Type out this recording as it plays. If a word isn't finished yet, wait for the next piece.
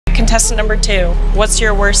contestant number 2, what's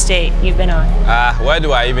your worst date you've been on? Where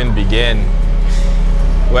do I even begin?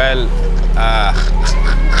 Well,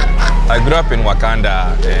 I grew up in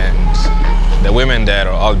Wakanda and the women there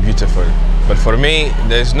are all beautiful. But for me,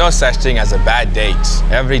 there's no such thing as a bad date.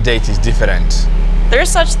 Every date is different. There's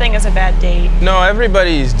such thing as a bad date. No,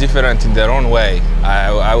 everybody is different in their own way.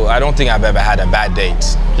 I don't think I've ever had a bad date.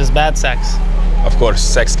 Just bad sex. Of course,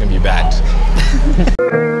 sex can be bad.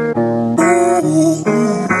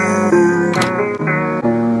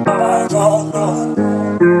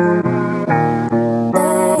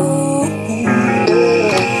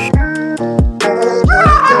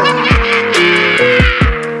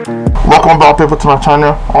 Welcome back, people, to my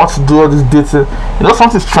channel. I want to do all this dating. You know,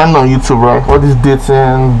 something's trending on YouTube, right? All this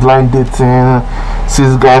dating, blind dating,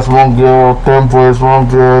 6 guys, 1 girl, 10 boys, 1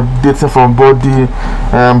 girl, dating from body,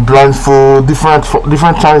 blindfold. Different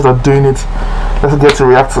channels are doing it. Let's get to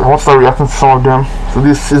react. I want to start reacting to some of them. So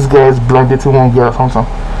these 6 guys blind dating 1 girl or something.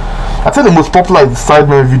 I think the most popular is the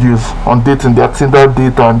sidemen videos on dating. Their Tinder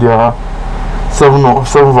date and their 7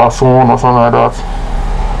 vs 1 or something like that.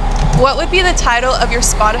 What would be the title of your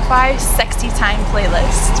Spotify Sexy Time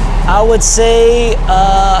playlist? I would say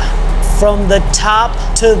from the top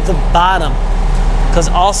to the bottom, because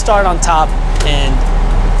I'll start on top and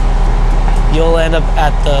you'll end up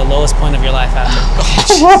at the lowest point of your life after.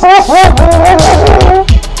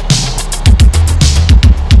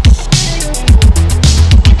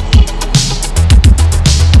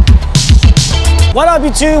 What up,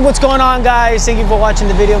 YouTube? What's going on, guys? Thank you for watching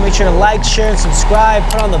the video. Make sure to like, share, and subscribe.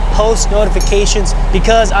 Put on the post notifications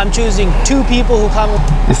because I'm choosing 2 people who comment.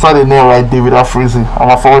 You saw the name right there without freezing. I'm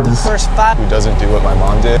gonna forward this. First 5. Who doesn't do what my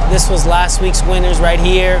mom did? This was last week's winners right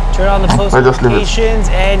here. Turn on the post notifications,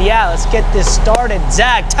 and yeah, let's get this started.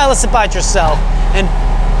 Zach, tell us about yourself and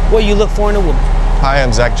what you look for in a woman. Hi,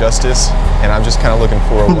 I'm Zach Justice, and I'm just kind of looking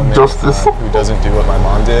for a woman who doesn't do what my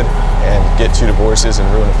mom did and get 2 divorces and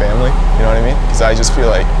ruin a family. You know what I mean? Because I just feel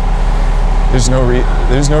like there's no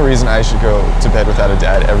reason I should go to bed without a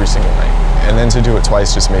dad every single night, and then to do it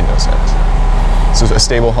twice just made no sense. So a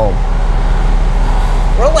stable home.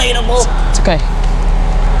 Relatable. It's okay.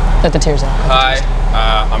 Let the tears out. Hi,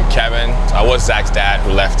 I'm Kevin. I was Zach's dad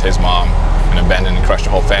who left his mom and abandoned and crushed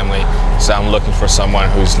the whole family. So I'm looking for someone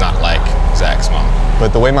who's not like Zach's mom.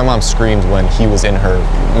 But the way my mom screamed when he was in her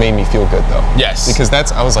made me feel good, though. Yes. Because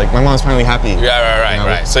I was like, my mom's finally happy. Yeah,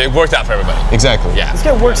 right. So it worked out for everybody. Exactly. Yeah. This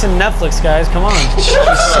guy works in Netflix, guys. Come on.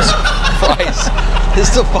 Jesus Christ. This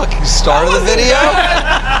is the fucking start of the video?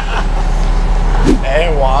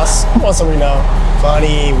 Hey, Was. Want somebody, you know,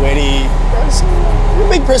 funny, witty,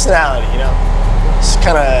 big personality, you know? Just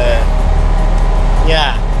kind of,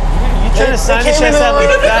 yeah. You trying to sign your chest out like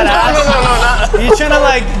that ass? No. You trying to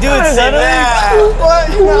like do it suddenly? Yeah. What?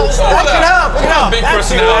 You know, that can help. Big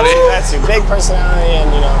personality. That's your big personality and,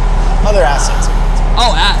 you know, other assets.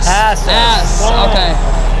 Oh, ass. Ass. Okay.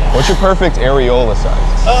 What's your perfect areola size?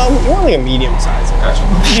 You want like a medium size.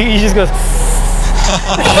 You just go.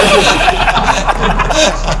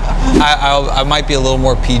 I might be a little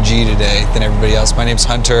more PG today than everybody else. My name's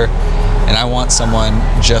Hunter, and I want someone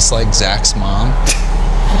just like Zach's mom.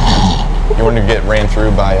 You want to get ran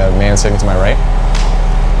through by a man sitting to my right?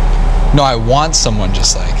 No, I want someone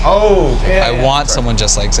just like. Oh, yeah. I want someone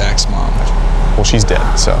just like Zach's mom. Well, she's dead,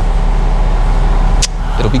 so.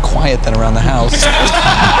 It'll be quiet then around the house.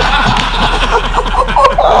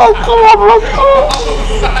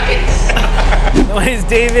 My name's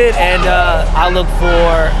David, and I look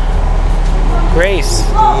for Grace.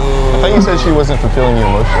 I thought you said she wasn't fulfilling you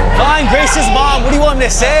emotionally. Fine, Grace's mom. What do you want me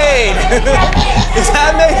to say? Does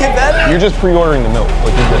that make it better? You're just pre-ordering the milk.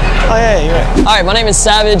 Like you're good. Oh yeah, you're right. All right, my name is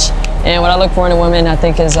Savage, and what I look for in a woman, I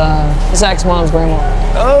think, is Zach's mom's grandma.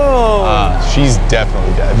 Oh. She's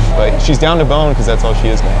definitely dead, but she's down to bone because that's all she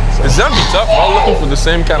is now. So. It's gonna be tough. We're all looking for the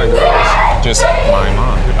same kind of girls. Just my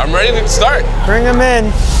mom. I'm ready to start. Bring them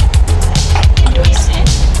in.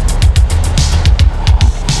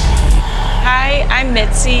 Hi, I'm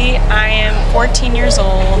Mitzi. I am 14 years old.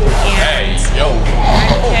 And Hey, yo.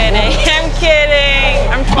 I'm kidding.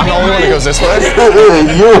 I'm 21. I'm the only one that goes this way?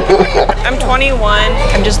 I'm 21.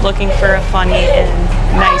 I'm just looking for a funny and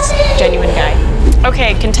nice, genuine guy.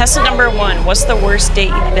 Okay, contestant number 1. What's the worst date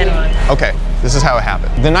you've been on? Okay, this is how it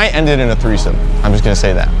happened. The night ended in a threesome. I'm just gonna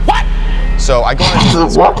say that. What? So I go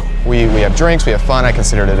on What? We have drinks, we have fun. I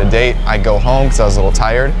considered it a date. I go home because I was a little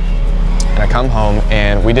tired. And I come home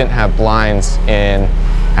and we didn't have blinds in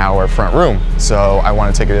our front room. So I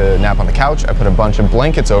wanted to take a nap on the couch. I put a bunch of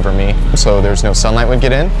blankets over me so there's no sunlight would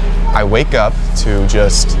get in. I wake up to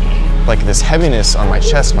just like this heaviness on my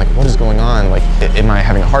chest. I'm like, what is going on? Like, am I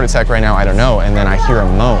having a heart attack right now? I don't know. And then I hear a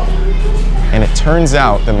moan. And it turns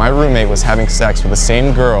out that my roommate was having sex with the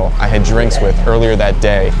same girl I had drinks with earlier that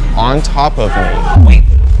day on top of me. Wait,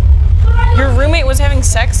 your roommate was having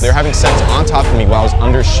sex? They were having sex on top of me while I was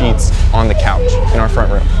under sheets on the couch in our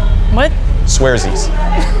front room. What? Swearsies.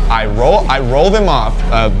 I roll them off,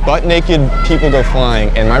 butt naked people go flying,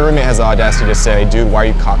 and my roommate has the audacity to say, dude, why are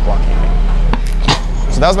you cock blocking me?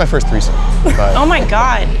 So that was my first threesome. But oh my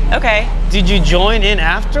God, okay. Did you join in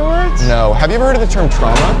afterwards? no, have you ever heard of the term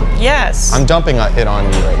trauma? Yes. I'm dumping it on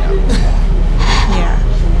you right now. Yeah.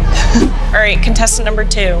 All right, contestant number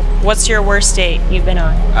 2. What's your worst date you've been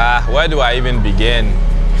on? Where do I even begin?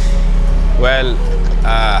 Well,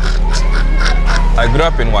 I grew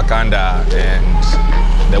up in Wakanda,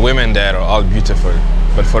 and the women there are all beautiful.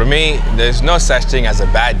 But for me, there's no such thing as a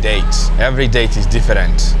bad date. Every date is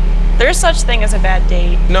different. There's such thing as a bad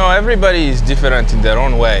date. No, everybody is different in their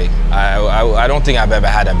own way. I don't think I've ever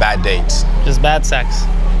had a bad date. Just bad sex.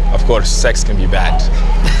 Of course, sex can be bad.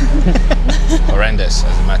 Horrendous,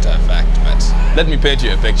 as a matter of fact. But let me paint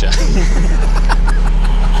you a picture.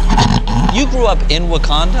 You grew up in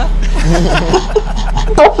Wakanda?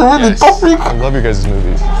 Yes. I love your guys'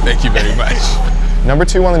 movies. Thank you very much. Number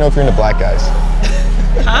 2, want to know if you're into black guys.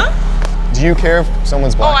 Huh? Do you care if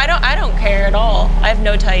someone's black? Oh, I don't care at all. I have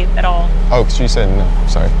no type at all. Oh, she said no.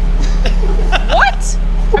 Sorry. What?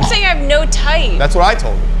 I'm saying I have no type. That's what I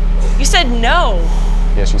told her. You said no.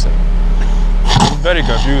 Yeah, she said. I'm very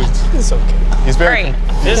confused. It's okay. He's very. All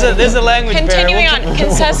right. There's a language Continuing barrier. on,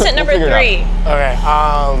 contestant number 3. Okay.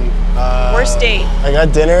 Worst date. I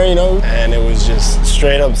got dinner, you know, and it was just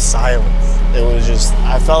straight up silence. It was just,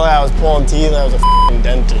 I felt like I was pulling teeth and I was a f***ing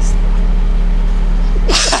dentist.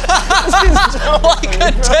 Like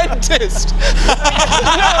a dentist.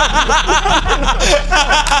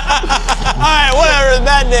 Alright, whatever,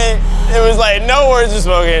 that day, it was like no words were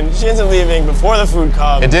spoken. She ends up leaving before the food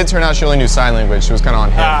comes. It did turn out she only knew sign language. She was kind of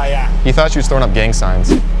on him. Yeah. He thought she was throwing up gang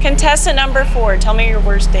signs. Contestant number 4. Tell me your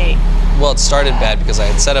worst date. Well, it started bad because I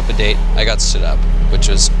had set up a date. I got stood up, which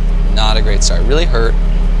was not a great start. It really hurt.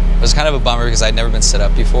 It was kind of a bummer because I'd never been stood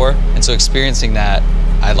up before. And so experiencing that,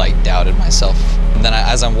 I like doubted myself. And then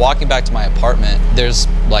as I'm walking back to my apartment, there's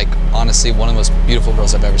like honestly one of the most beautiful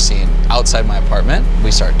girls I've ever seen outside my apartment.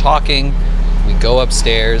 We start talking, we go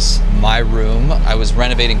upstairs, my room. I was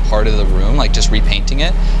renovating part of the room, like just repainting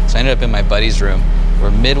it. So I ended up in my buddy's room.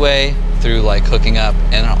 We're midway through like hooking up,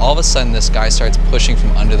 and all of a sudden this guy starts pushing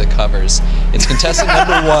from under the covers. It's contestant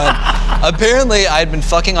number 1. Apparently I'd been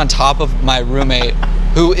fucking on top of my roommate,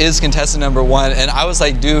 who is contestant number 1, and I was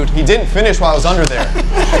like, dude. He didn't finish while I was under there.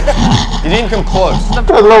 He didn't come close. I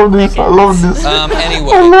love this. I love this.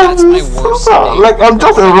 Anyway, I love that's my this. worst date. Like, I'm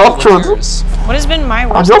just enraptured. What has been my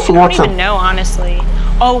worst just date? I don't watching. even know, honestly.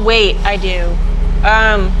 Oh, wait, I do.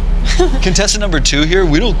 Contestant number 2 here,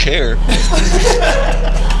 we don't care.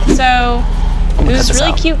 So, it was this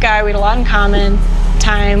really cute guy. We had a lot in common.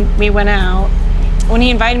 Time we went out. When he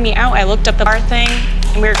invited me out, I looked up the bar thing,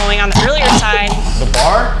 and we were going on the earlier side. The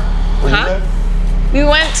bar? Huh? We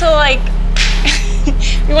went to like,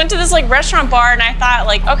 we went to this like restaurant bar, and I thought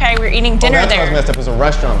like, okay, we're eating dinner that's there. What I was messed up. It was a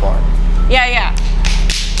restaurant bar. Yeah.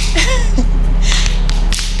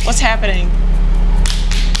 What's happening?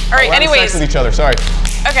 All right. We're having Anyways. sex with each other. Sorry.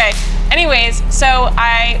 Okay. Anyways, so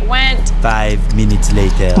I went. 5 minutes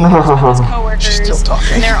later. His coworkers. She's still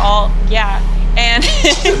talking. And they're all and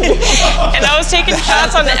and I was taking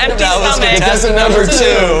shots on the empty That was stomach. contestant number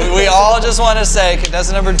 2. We all just want to say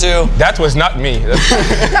contestant number 2. That was not me.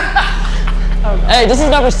 Hey, this is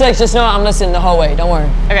number 6. Just know I'm listening the whole way. Don't worry.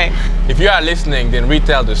 Okay. If you are listening, then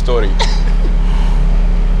retell the story.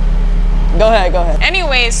 Go ahead.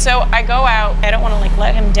 Anyways, so I go out. I don't want to like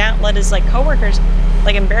let him down, let his like coworkers,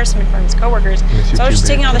 like embarrass him in front of his coworkers. So I was just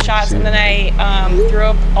taking all the shots, and then I threw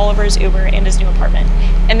up all over his Uber and his new apartment.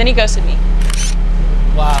 And then he ghosted me.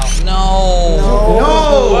 Wow. No.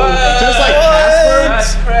 Just like Casper?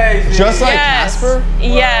 That's crazy. Just like Yes. Casper?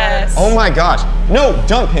 Yes. Oh my gosh. No,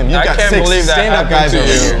 dump him. You've I got can't 6 believe that stand-up guys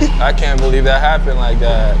happened over to here. you. I can't believe that happened like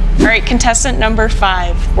that. All right, contestant number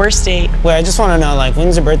 5. Worst date. Wait, I just want to know, like,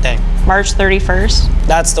 when's your birthday? March 31st.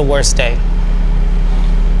 That's the worst day.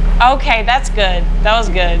 Okay, that's good. That was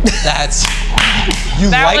good. That's. You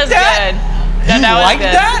That like was that? good. You That was like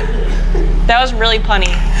good. that? That was really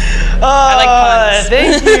punny. I like puns.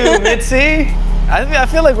 Thank you, Mitzi. I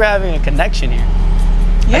feel like we're having a connection here.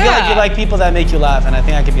 Yeah. I feel like you like people that make you laugh, and I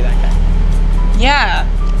think I could be that guy. Yeah.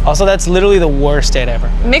 Also, that's literally the worst date ever.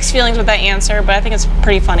 Mixed feelings with that answer, but I think it's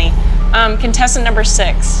pretty funny. Contestant number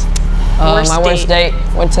 6. My worst date.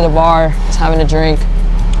 Went to the bar, was having a drink,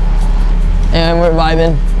 and we're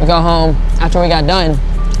vibing. We go home. After we got done,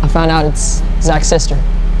 I found out it's Zach's sister.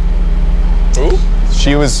 Who?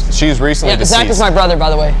 She's recently deceased. Zach is my brother, by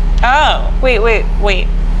the way. Oh, wait.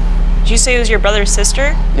 Did you say it was your brother's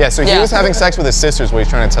sister? Yeah, so he was having sex with his sisters, what he's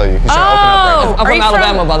trying to tell you. He's trying to open up right now. I'm from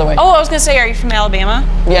Alabama, by the way. Oh, I was going to say, are you from Alabama?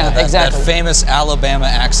 Yeah, That famous Alabama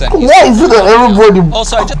accent. Why is it that everybody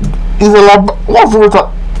Also, is Alabama? What's with that?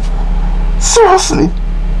 Seriously?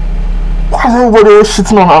 Why is everybody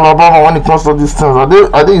shitting on Alabama when it comes to these things?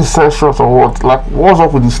 Are they incestuous or what? Like, what's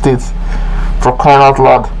up with the states? For crying out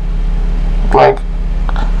loud. Like,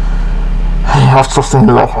 I have trust in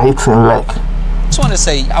like, I hate in like. I just want to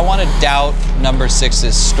say, I want to doubt number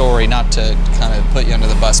 6's story, not to kind of put you under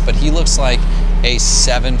the bus, but he looks like a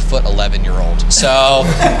 7'11" So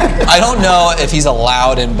I don't know if he's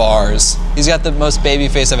allowed in bars. He's got the most baby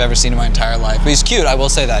face I've ever seen in my entire life. But he's cute, I will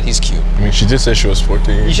say that, he's cute. I mean, she did say she was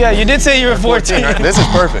 14. Yeah, you did say you were 14. Right? This is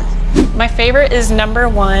perfect. My favorite is number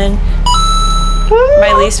 1.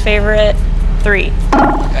 My least favorite, 3. Okay.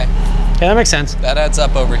 Yeah, that makes sense. That adds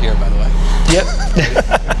up over here, by the way. Yep.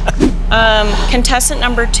 Contestant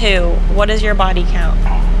number 2, what is your body count?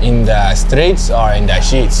 In the streets or in the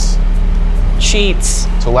sheets? Sheets.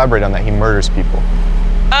 To elaborate on that, he murders people.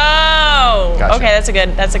 Oh, Gotcha. okay,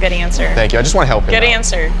 that's a good answer. Thank you, I just want to help him Good out.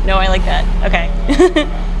 answer. No, I like that. Okay.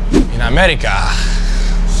 In America,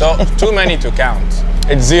 so too many to count.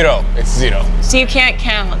 It's 0. It's 0. So you can't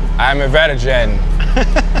count. I'm a virgin.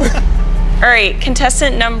 All right,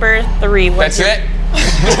 contestant number 3. That's it?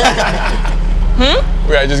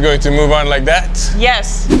 We are just going to move on like that?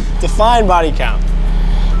 Yes. Define body count.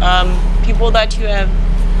 People that you have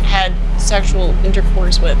had sexual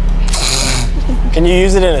intercourse with. Can you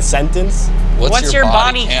use it in a sentence? What's your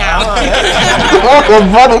body count?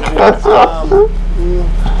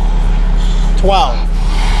 12.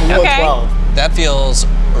 We'll go Okay. 12. That feels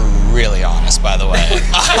really honest, by the way.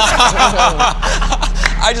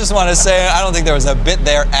 I just want to say, I don't think there was a bit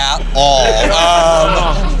there at all.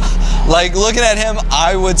 Like, looking at him,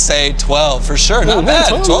 I would say 12 for sure. Not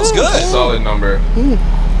bad. 12's good. Solid number.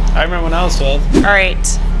 I remember when I was 12. All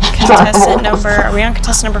right. Contestant number, are we on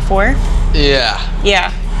contestant number 4? Yeah.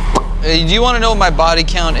 Yeah. Do you want to know what my body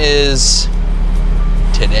count is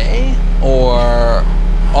today or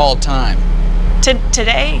all time?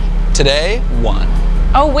 Today? Today, 1.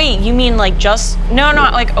 Oh, wait, you mean like just, no,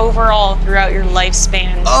 not like overall throughout your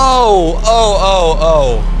lifespan. Oh.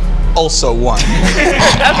 Also 1.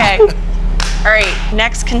 Okay. All right,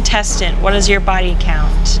 next contestant, what is your body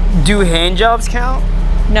count? Do hand jobs count?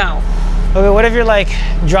 No. Okay, what if you're like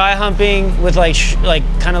dry humping with like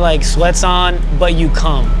kind of like sweats on, but you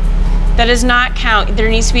come? That does not count. There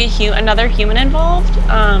needs to be another human involved.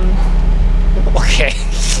 Okay.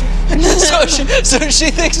 So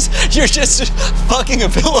she thinks you're just fucking a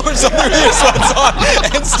pillow or something with your sweats on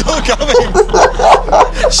and still coming.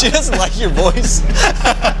 She doesn't like your voice.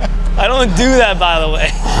 I don't do that, by the way,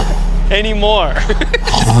 anymore.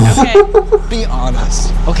 Okay. Be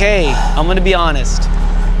honest. Okay, I'm gonna be honest.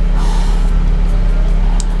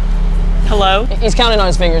 Hello? He's counting on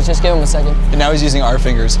his fingers, just give him a second. And now he's using our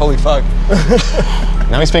fingers. Holy fuck.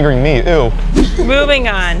 Now he's fingering me, ew. Moving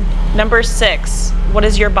on. Number 6, what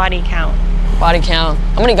is your body count? Body count.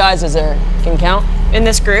 How many guys is there? Can you count? In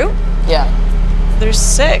this group? Yeah. There's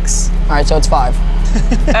 6. All right, so it's 5.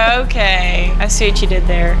 Okay, I see what you did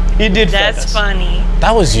there. You did. That's focus. funny.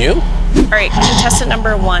 That was you? All right, contestant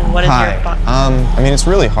number 1, what is Hi. your body? I mean, it's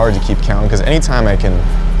really hard to keep count because anytime I can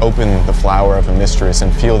open the flower of a mistress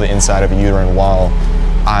and feel the inside of a uterine wall,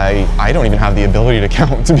 I don't even have the ability to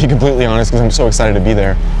count, to be completely honest, because I'm so excited to be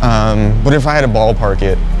there. But if I had to ballpark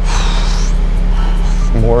it,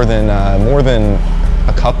 more than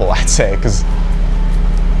a couple, I'd say, because.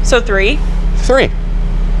 So 3? 3.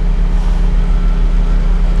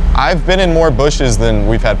 I've been in more bushes than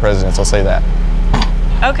we've had presidents, I'll say that.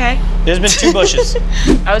 Okay. There's been 2 bushes.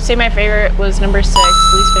 I would say my favorite was number 6,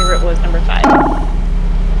 least favorite was number 5.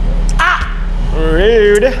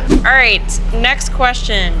 Rude. All right, next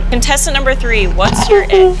question. Contestant number 3, what's your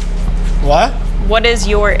ick? What? What is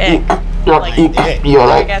your ick? You're Like, like,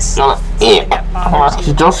 I guess something that bothers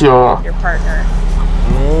you, just your partner.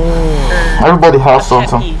 everybody has Pet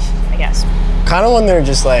something. peeve, I guess. Kind of when they're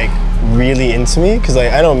just like really into me, because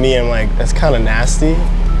like I know me, I'm like, that's kind of nasty.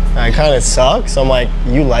 I kind of suck, so I'm like,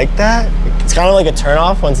 you like that? It's kind of like a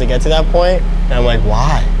turnoff once they get to that point, and I'm like,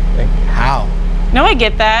 why? Like, how? No, I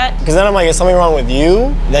get that. Because then I'm like, is something wrong with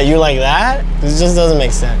you that you like that? This just doesn't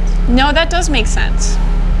make sense. No, that does make sense.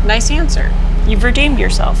 Nice answer. You've redeemed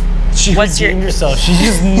yourself. She redeemed herself. She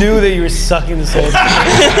just knew that you were sucking this whole time.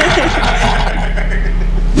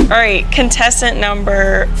 All right, contestant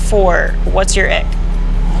number 4, what's your ick? I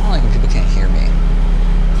don't like when people can't hear me.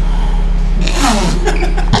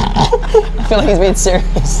 feel like he's being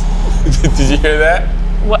serious. Did you hear that?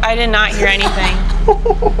 What? I did not hear anything.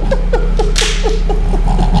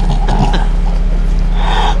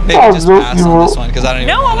 Maybe just pass on this one because I don't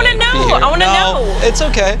even. No, I want to know. I want to know. It's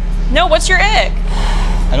okay. No, what's your ick?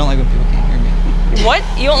 I don't like when people can't hear me. What?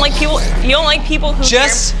 You don't like people? You don't like people who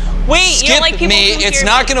just Wait, skip you don't like people me. who It's hear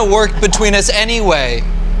not me? gonna work between us anyway.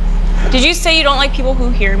 Did you say you don't like people who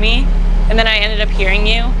hear me? And then I ended up hearing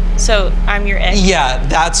you, so I'm your ick. Yeah,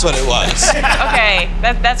 that's what it was. Okay,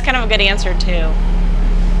 that's kind of a good answer too.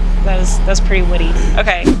 That's pretty witty.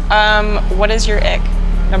 Okay, what is your ick?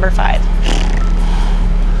 Number 5.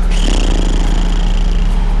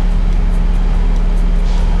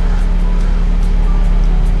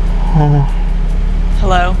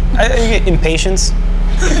 Hello. Impatience.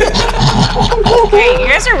 Okay, you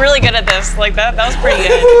guys are really good at this. Like that was pretty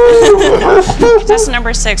good. Contestant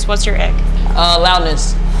number 6, what's your ick?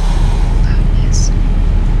 Loudness. Loudness.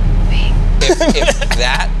 Wait. If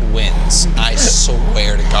that wins, I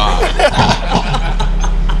swear to God.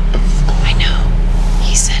 I know.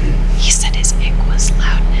 He said his ick was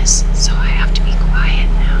loudness, so I have to be quiet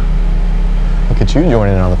now. Look at you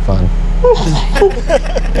joining in on the fun.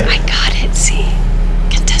 I got it. See.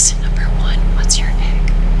 Contestant number 1, what's your ick?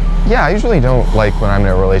 Yeah, I usually don't like when I'm in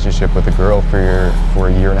a relationship with a girl for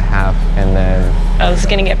a year and a half, and then Oh, this is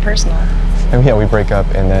gonna get personal. and yeah, we break up,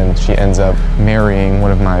 and then she ends up marrying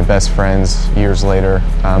one of my best friends years later.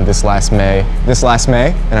 This last May,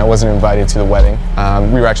 and I wasn't invited to the wedding.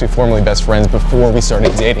 We were actually formally best friends before we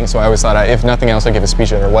started dating, so I always thought, if nothing else, I'd give a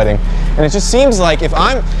speech at her wedding. And it just seems like if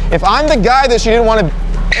I'm the guy that she didn't want to.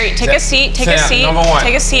 All right, take a seat. Take a Sam, seat. number 1.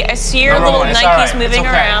 Take a seat. I see your Number little 1, it's Nikes all right. moving It's okay.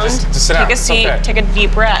 around. Just sit down. Take a It's seat. okay. Take a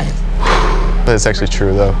deep breath. That's actually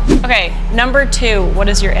true, though. Okay, number 2. What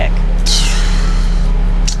is your ick?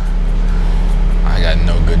 I got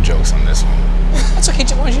no good jokes on this one. That's okay.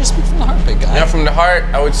 Why don't you just speak from the heart, big guy? Yeah, from the heart,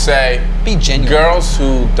 I would say Be genuine. girls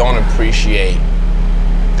who don't appreciate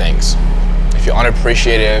things. If you're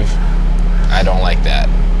unappreciative, I don't like that.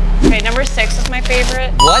 Okay, number 6 is my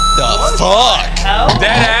favorite. What the fuck? Oh.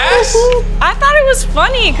 Dead ass? I thought it was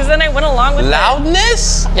funny because then I went along with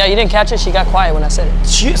Loudness? Yeah, you didn't catch it. She got quiet when I said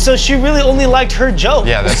it. So she really only liked her joke.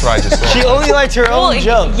 Yeah, that's what I just said. She only liked her own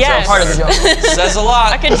joke. Yes. Part of the joke. Says a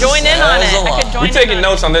lot. I could join in on it. I could join We're in taking on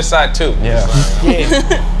notes on this side too. Yeah.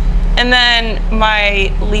 Yeah. And then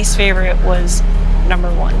my least favorite was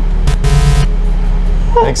number 1.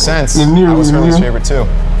 Makes sense. You knew, I was her you least knew. favorite too.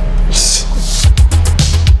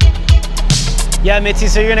 Yeah, Mitzi,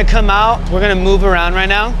 so you're gonna come out, we're gonna move around right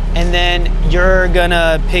now, and then you're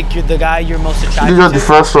gonna pick the guy you're most attracted to. These are the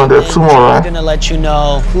first one, there are 2 more, I'm right? gonna let you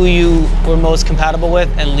know who you were most compatible with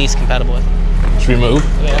and least compatible with. Should we move?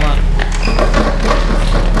 Okay, hold on.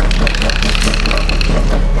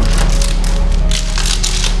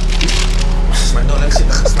 No, that's it.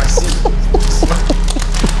 That's my seat.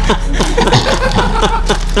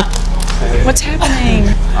 What's happening?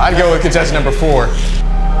 I'd go with contestant number 4.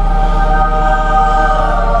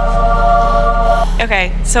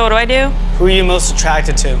 Okay, so what do I do? Who are you most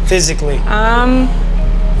attracted to, physically?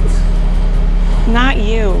 Not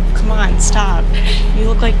you. Come on, stop. You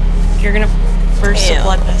look like you're gonna burst a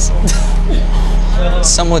blood vessel.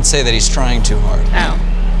 Some would say that he's trying too hard. Oh.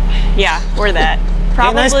 Yeah, or that.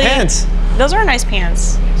 Probably. Hey, nice pants. Those are nice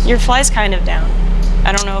pants. Your fly's kind of down.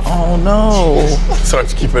 I don't know if. Oh no. Sorry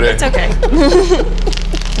to keep it in. It's okay.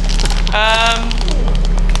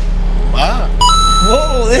 Wow.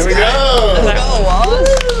 Whoa, this Here we guy. go.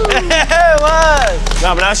 What?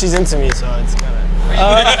 No, but now she's into me, so it's kind of.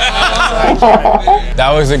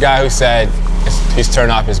 That was the guy who said he's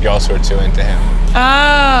turned off his girls who are too into him.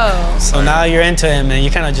 Oh. So now you're into him, and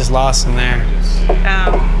you kind of just lost him there.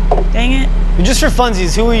 Oh. Dang it. Just for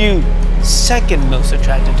funsies, who are you second most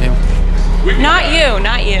attracted to? Not you.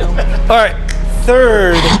 Not you. All right,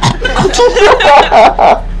 third.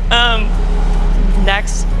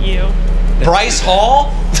 Next, you. Bryce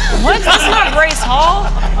Hall? What? That's not Bryce Hall.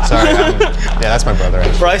 Sorry. Yeah, that's my brother.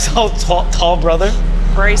 Actually. Bryce Hall, tall brother.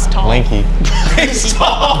 Bryce Tall. Lanky. Bryce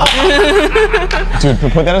Hall. Dude,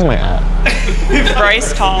 put that as my app.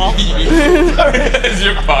 Bryce Tall. Is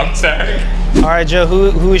your pop tag? All right, Joe.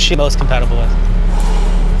 Who is she most compatible with?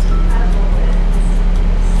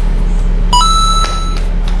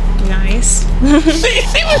 Nice.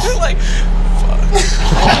 He was like,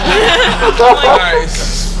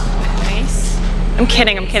 Nice. Nice. I'm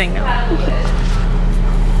kidding. No.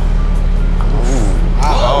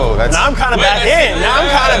 Oh, that's Now I'm kind of back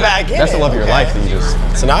in. that's the love of your life that you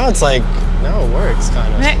just. So now it's like, no, it works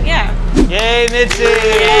kind of. Yeah. Yay, Mitzi!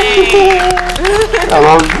 Yay. I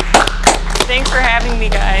love you. Thanks for having me,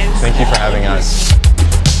 guys. Thank you for having us.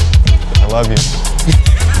 I love you.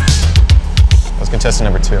 That was contestant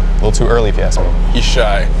number 2. A little too early if you ask me. He's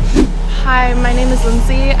shy. Hi, my name is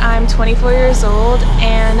Lindsay. I'm 24 years old,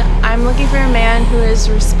 and I'm looking for a man who is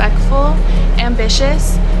respectful,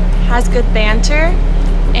 ambitious, has good banter,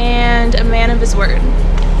 and a man of his word.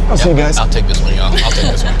 I'll see you guys. I'll take this one, y'all. I'll take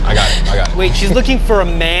this one. I got it. Wait, she's looking for a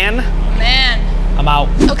man? Man. I'm out.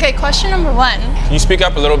 Okay, question number 1. Can you speak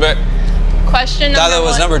up a little bit? Question number 1. That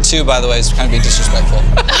was number 2, by the way. It's kind of being disrespectful.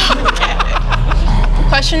 Okay.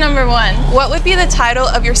 Question number 1. What would be the title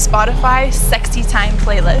of your Spotify Sexy Time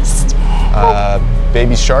playlist?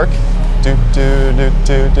 Baby Shark. Do, do, do,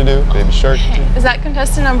 do, do, do. Baby Shark. Okay. Is that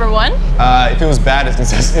contestant number 1? If it was bad, it's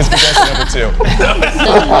contestant number 2.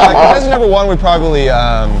 Contestant number 1 would probably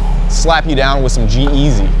slap you down with some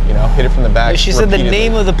G-Easy, you know, hit it from the back. She said the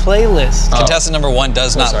name of the playlist. Contestant number 1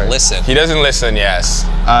 does not listen. He doesn't listen, yes.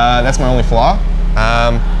 That's my only flaw.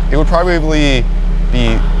 It would probably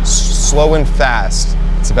be slow and fast.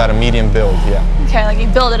 It's about a medium build, yeah. Okay, like you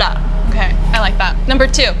build it up. Okay, I like that. Number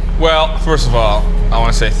 2. Well, first of all, I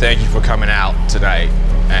want to say thank you for coming out tonight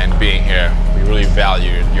and being here. We really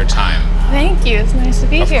value your time. Thank you. It's nice to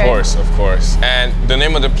be here. Of course, of course. And the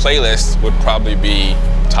name of the playlist would probably be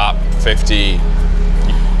Top 50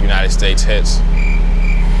 United States Hits.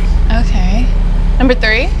 Okay. Number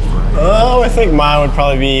 3? Oh, I think mine would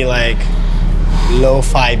probably be like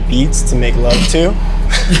lo-fi beats to make love to.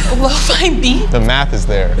 Lo-fi beat? The math is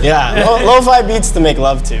there. Yeah, lo-fi beats to make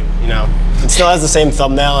love to, you know. It still has the same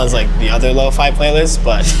thumbnail as like the other lo-fi playlists,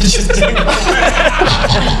 but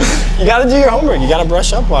you gotta do your homework. You gotta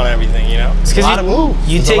brush up on everything, you know. It's a lot of moves.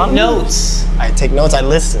 You take notes. I take notes, I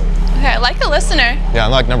listen. Okay, I like a listener. Yeah,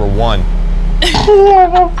 I'm like number 1.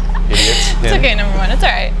 Idiots. It's okay, number 1. It's all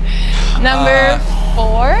right. Number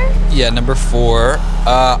 4? Yeah, number 4.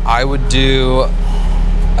 I would do,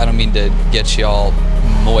 I don't mean to get you all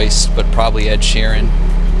moist, but probably Ed Sheeran.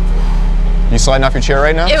 You sliding off your chair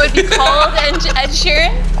right now? It would be called Ed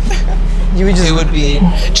Sheeran? It would be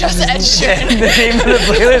just Ed Sheeran. The name of the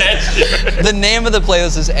playlist? The name of the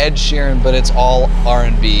playlist is Ed Sheeran, but it's all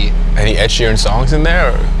R&B. Any Ed Sheeran songs in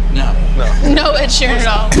there? Or? No. No Ed Sheeran at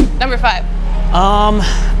all. Number 5.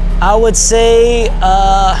 I would say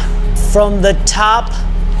from the top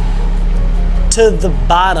to the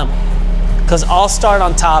bottom, because I'll start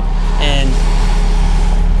on top and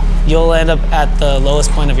you'll end up at the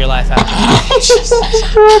lowest point of your life after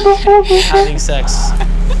having sex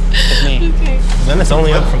with me. Okay. Then it's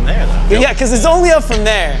only up from there, though. Yeah, because it's only up from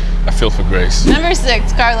there. I feel for Grace. Number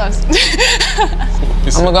 6, Carlos.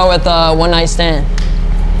 I'm gonna go with One Night Stand.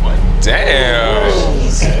 Damn.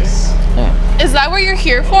 Is that what you're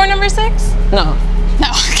here for, number 6? No. No,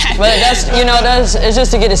 okay. But that's, you know, it's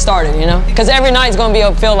just to get it started, you know? Because every night's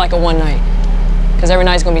gonna feel like a one night. Because every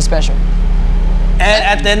night's gonna be special. And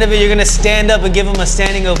at the end of it, you're gonna stand up and give him a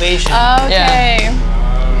standing ovation. Okay. Yeah.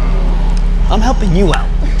 I'm helping you out.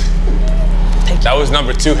 That was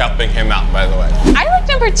number 2 helping him out, by the way. I liked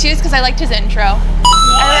number 2 because I liked his intro.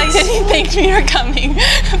 I liked that he thanked me for coming.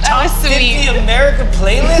 That was sweet. 50 America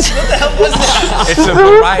playlist? What the hell was that? It's a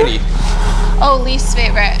variety. Oh, least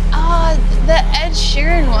favorite. The Ed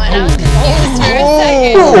Sheeran one. I was confused for a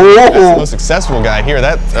second. That's the most successful guy here.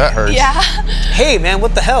 That hurts. Yeah. Hey, man,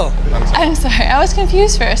 what the hell? I'm sorry. I was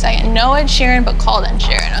confused for a second. No Ed Sheeran, but called Ed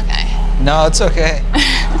Sheeran. Okay. No, it's okay.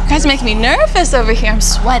 You guys make me nervous over here. I'm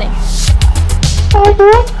sweating.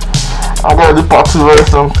 I'm gonna do part 2 very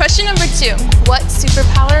soon. Question number 2. What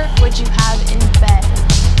superpower would you have in bed?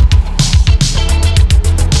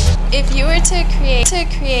 If you were to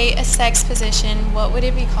create a sex position, what would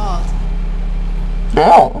it be called?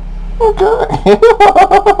 Damn. Okay.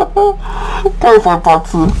 Time for part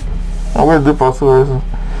 2. I'm gonna do part 2 very soon.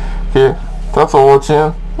 Okay. Thanks for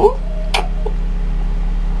watching.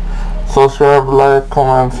 Subscribe, like,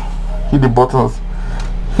 comment, hit the buttons.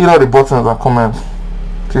 Hit all the buttons and comment.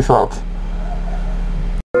 Peace out.